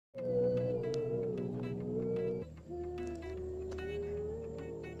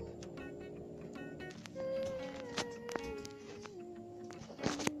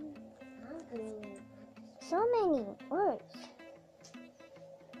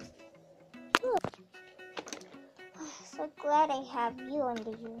so glad I have you on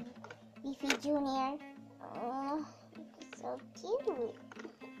the Leafy Junior. Oh, so cute.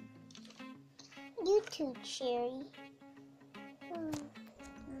 You too, Cherry.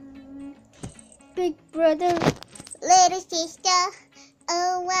 Big brother, little sister.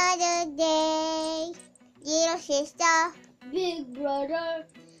 Oh, what a day. Little sister, Big brother,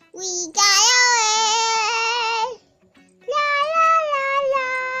 we got away. La la la la.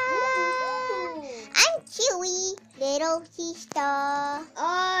 I'm Chewy, little sister.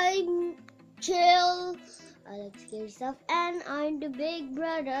 I'm Chill. I like to scare stuff, and I'm the big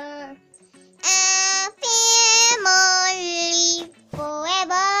brother. Family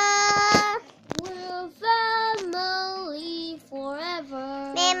forever. We're family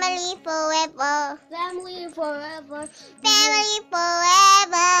forever. Family forever. Family forever. Family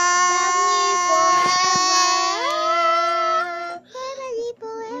forever. Family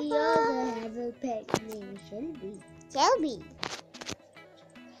forever. We also have a pet named Shelby. Shelby.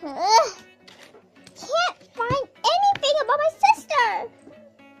 Can't find anything about my sister.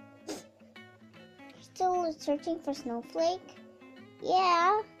 Still searching for Snowflake?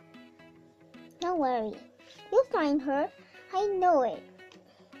 Yeah. Don't worry. You'll find her. I know it.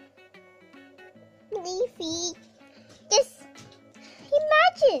 Leafy, just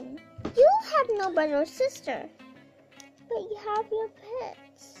imagine. You have no brother or sister, but you have your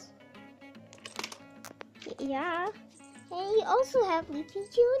pets. Yeah. And you also have Leafy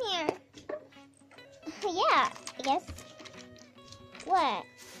Junior. Yeah, I guess. What?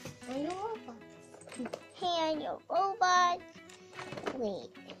 And your robot. And your robot. Wait,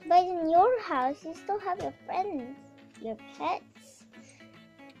 but in your house, you still have your friends, your pets.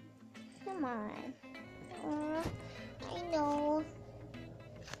 Come on. I know.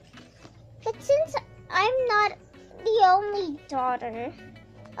 But since I'm not the only daughter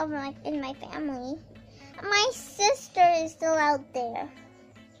in my family, my sister is still out there.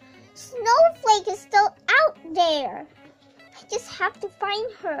 Snowflake is still out there. I just have to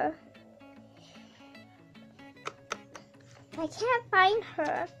find her. If I can't find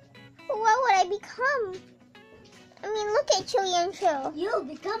her, what would I become? I mean, look at Chili and Chill. You'll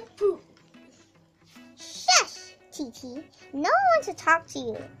become poop. Shush, TT. No one wants to talk to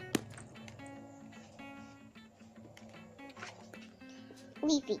you.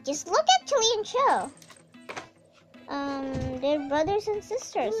 Leafy, just look at Chili and Chill. They're brothers and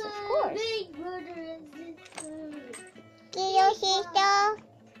sisters, of course. Big brother and sister. Little sister.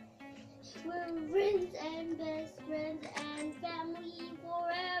 We're friends and best friends and family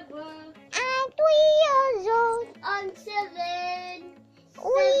forever. I'm 3 years old. I'm 7.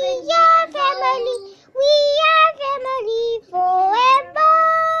 We are family. We are family forever.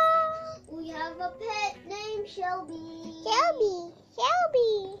 We have a pet named Shelby. Shelby.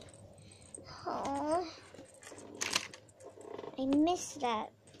 Oh, I missed that.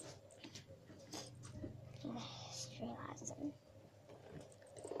 History lesson.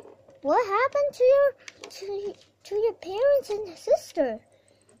 What happened to your parents and sister?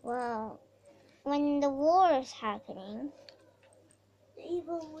 Well, when the war is happening, The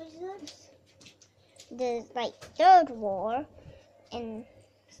evil wizards. the third war in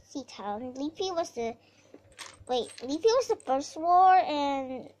Seatown, Leafy was the first war,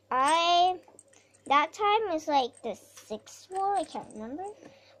 and that time was like the 6th war. I can't remember,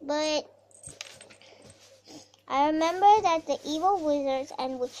 but I remember that the evil wizards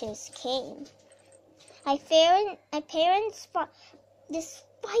and witches came. My parents fought this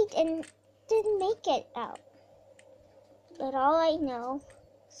fight and didn't make it out. But all I know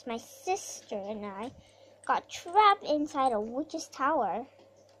is my sister and I got trapped inside a witch's tower.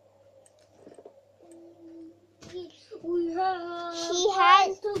 We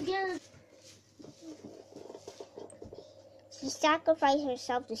have together. She sacrificed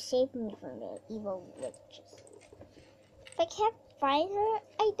herself to save me from the evil witches. If I can't find her,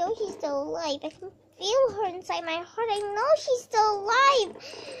 I know she's still alive. I can feel her inside my heart. I know she's still alive.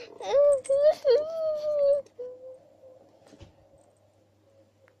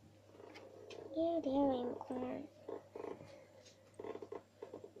 There, Unicorn.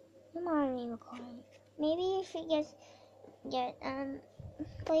 Come on, Unicorn. Maybe you should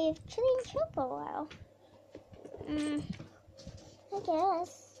play with Chili and Chill for a while. I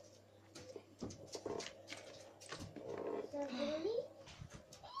guess.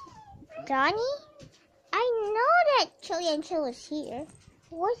 Johnny? I know that Chili and Chill is here.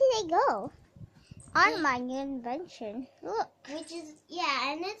 Where did they go? On my new invention. Look. Which is,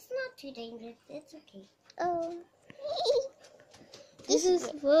 yeah, and it's not too dangerous. It's okay. Oh. This is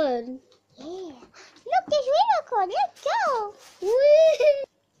fun. Yeah. Look, there's Unicorn. Let's go. Whee!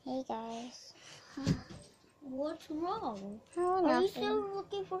 Hey, guys. What's wrong? Oh, Are you nothing. still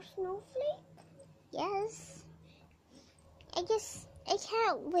looking for Snowflake? Yes. I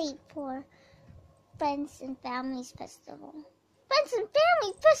can't wait for Friends and Families Festival. Friends and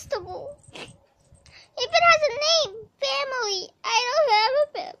Family Festival! If it has a name, family, I don't have a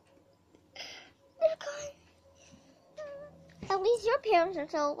family. They're gone. At least your parents are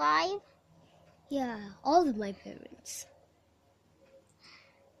still alive. Yeah, all of my parents.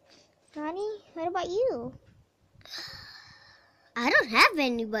 Ronnie, what about you? I don't have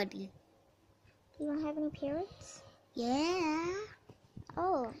anybody. You don't have any parents? Yeah.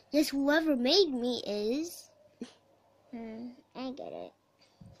 Oh. Just whoever made me is. I get it.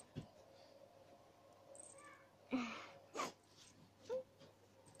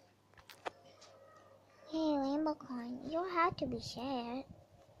 Hey, Lambocoin, you don't have to be sad.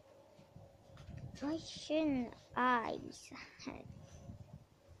 Why shouldn't I be sad?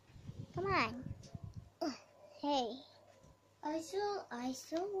 Come on. Hey. I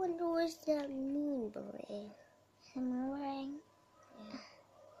still wonder where's that moon beret. The boomerang.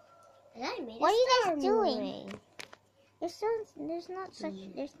 And I made What are you star guys doing? boomerang. There's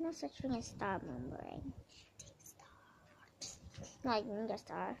no such thing as star boomerang. Like Ninja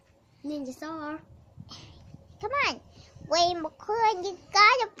Star. Ninja Star. Come on. Wait, McCoy, you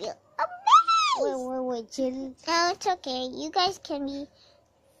gotta be amazed. Wait, chill. No, it's okay. You guys can be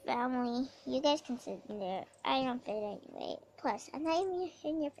family. You guys can sit in there. I don't fit anyway. Plus, I'm not even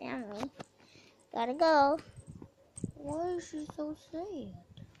in your family. Gotta go. Why is she so sad?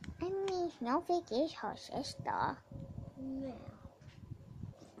 I mean, Snowflake is her sister. Yeah.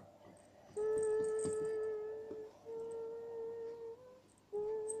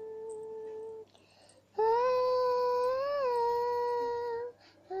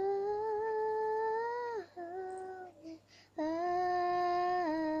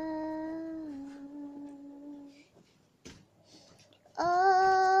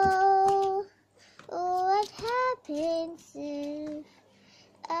 Oh, what happens if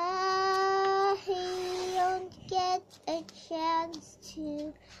I don't get a chance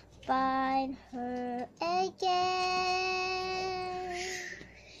to find her again?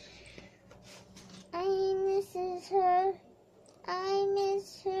 I misses her. I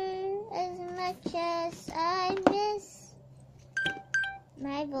miss her as much as I miss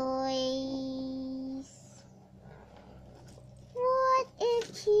my voice. What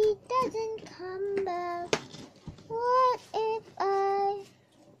if she doesn't come back? What if I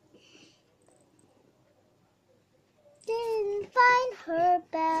didn't find her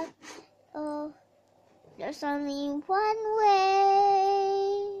back? Oh, there's only one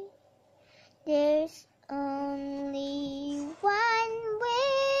way. There's only one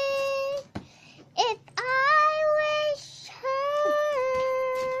way. If I wish her,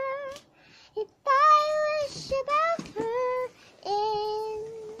 if I wish about her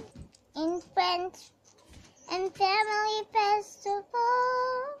in Friends and Family Festival,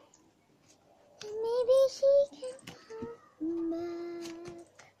 maybe she can come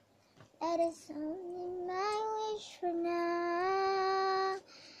back. That is only my wish for now.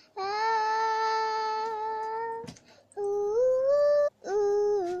 Ooh,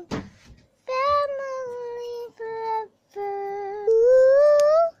 ooh, family forever.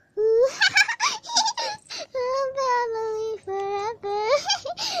 Ooh, ooh. Family forever.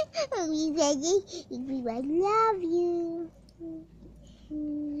 Everyone love you.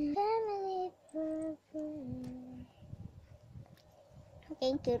 Family forever.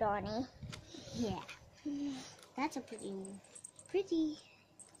 Thank you, Ronnie. Yeah. That's a pretty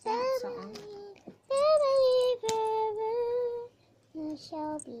sad song. Family forever. You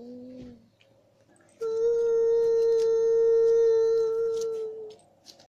shall be.